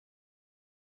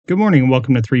Good morning and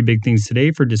welcome to Three Big Things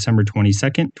Today for December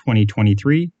 22nd,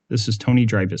 2023. This is Tony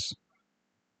Drybus.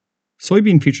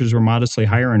 Soybean futures were modestly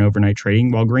higher in overnight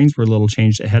trading, while grains were little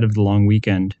changed ahead of the long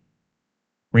weekend.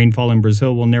 Rainfall in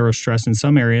Brazil will narrow stress in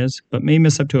some areas, but may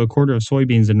miss up to a quarter of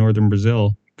soybeans in northern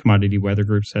Brazil, Commodity Weather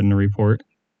Group said in a report.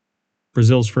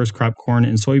 Brazil's first crop corn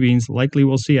and soybeans likely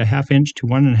will see a half inch to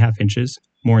 1.5 inches,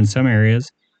 more in some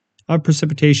areas, of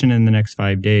precipitation in the next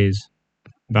 5 days.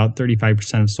 About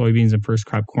 35% of soybeans and first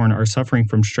crop corn are suffering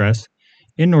from stress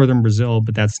in northern Brazil,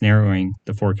 but that's narrowing,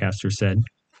 the forecaster said.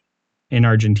 In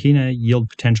Argentina, yield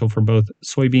potential for both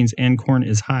soybeans and corn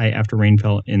is high after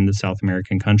rainfall in the South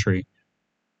American country.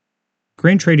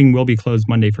 Grain trading will be closed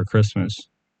Monday for Christmas.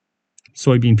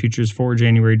 Soybean futures for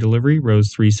January delivery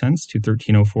rose 3 cents to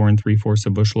 $13.04 3/4 a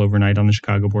bushel overnight on the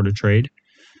Chicago Board of Trade.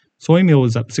 Soy meal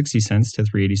was up 60 cents to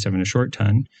 $3.87 a short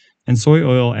ton, and soy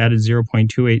oil added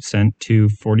 0.28 cents to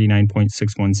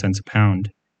 49.61 cents a pound.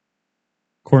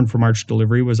 Corn for March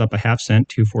delivery was up a half cent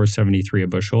to $4.73 a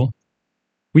bushel.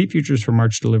 Wheat futures for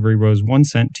March delivery rose 1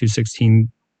 cent to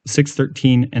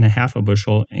 $6.13 a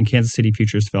bushel, and Kansas City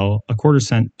futures fell a quarter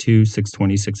cent to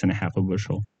 $6.26 a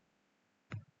bushel.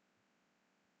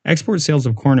 Export sales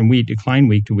of corn and wheat declined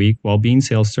week to week, while bean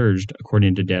sales surged,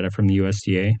 according to data from the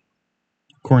USDA.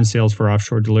 Corn sales for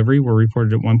offshore delivery were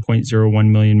reported at 1.01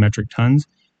 million metric tons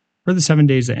for the 7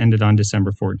 days that ended on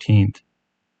December 14th.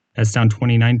 That's down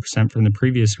 29% from the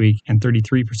previous week and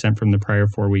 33% from the prior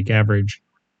 4-week average.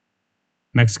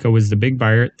 Mexico was the big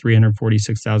buyer at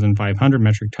 346,500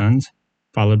 metric tons,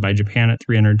 followed by Japan at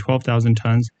 312,000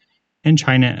 tons and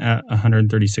China at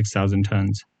 136,000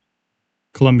 tons.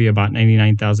 Colombia bought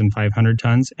 99,500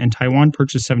 tons and Taiwan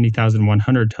purchased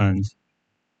 70,100 tons.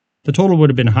 The total would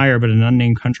have been higher, but an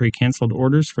unnamed country canceled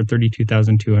orders for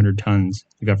 32,200 tons,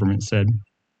 the government said.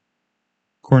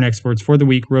 Corn exports for the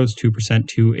week rose 2%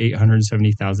 to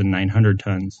 870,900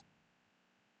 tons.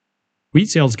 Wheat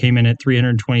sales came in at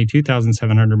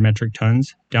 322,700 metric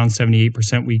tons, down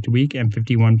 78% week to week and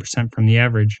 51% from the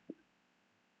average.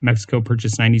 Mexico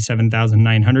purchased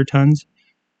 97,900 tons.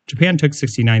 Japan took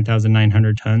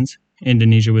 69,900 tons.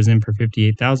 Indonesia was in for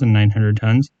 58,900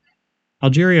 tons.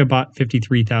 Algeria bought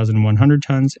 53,100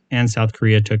 tons, and South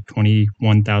Korea took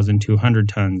 21,200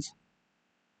 tons.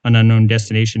 An unknown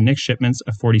destination NICS shipments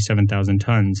of 47,000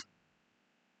 tons.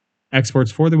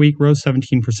 Exports for the week rose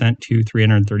 17% to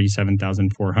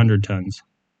 337,400 tons.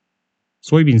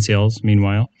 Soybean sales,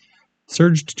 meanwhile,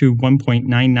 surged to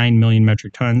 1.99 million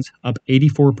metric tons, up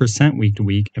 84% week to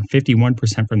week and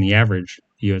 51% from the average,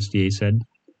 the USDA said.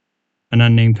 An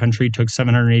unnamed country took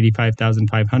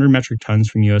 785,500 metric tons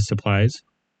from U.S. supplies.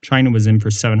 China was in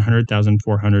for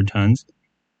 700,400 tons.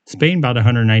 Spain bought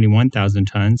 191,000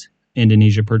 tons.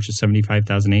 Indonesia purchased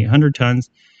 75,800 tons.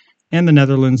 And the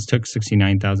Netherlands took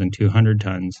 69,200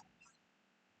 tons.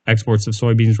 Exports of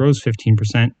soybeans rose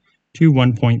 15% to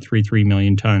 1.33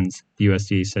 million tons, the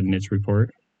USDA said in its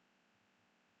report.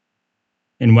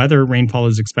 In weather, rainfall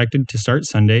is expected to start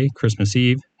Sunday, Christmas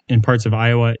Eve, in parts of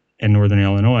Iowa and northern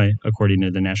Illinois, according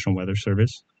to the National Weather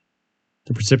Service.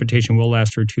 The precipitation will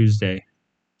last through Tuesday.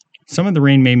 Some of the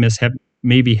rain may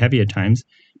be heavy at times,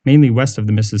 mainly west of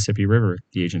the Mississippi River,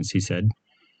 the agency said.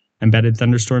 Embedded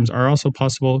thunderstorms are also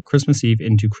possible Christmas Eve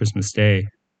into Christmas Day.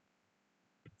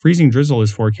 Freezing drizzle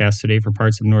is forecast today for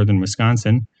parts of northern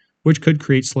Wisconsin, which could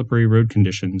create slippery road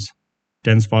conditions.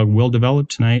 Dense fog will develop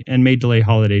tonight and may delay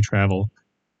holiday travel.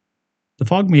 The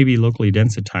fog may be locally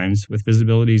dense at times, with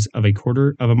visibilities of a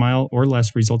quarter of a mile or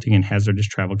less, resulting in hazardous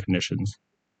travel conditions,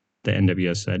 the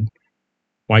NWS said.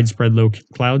 Widespread low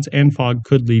clouds and fog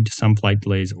could lead to some flight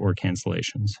delays or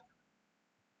cancellations.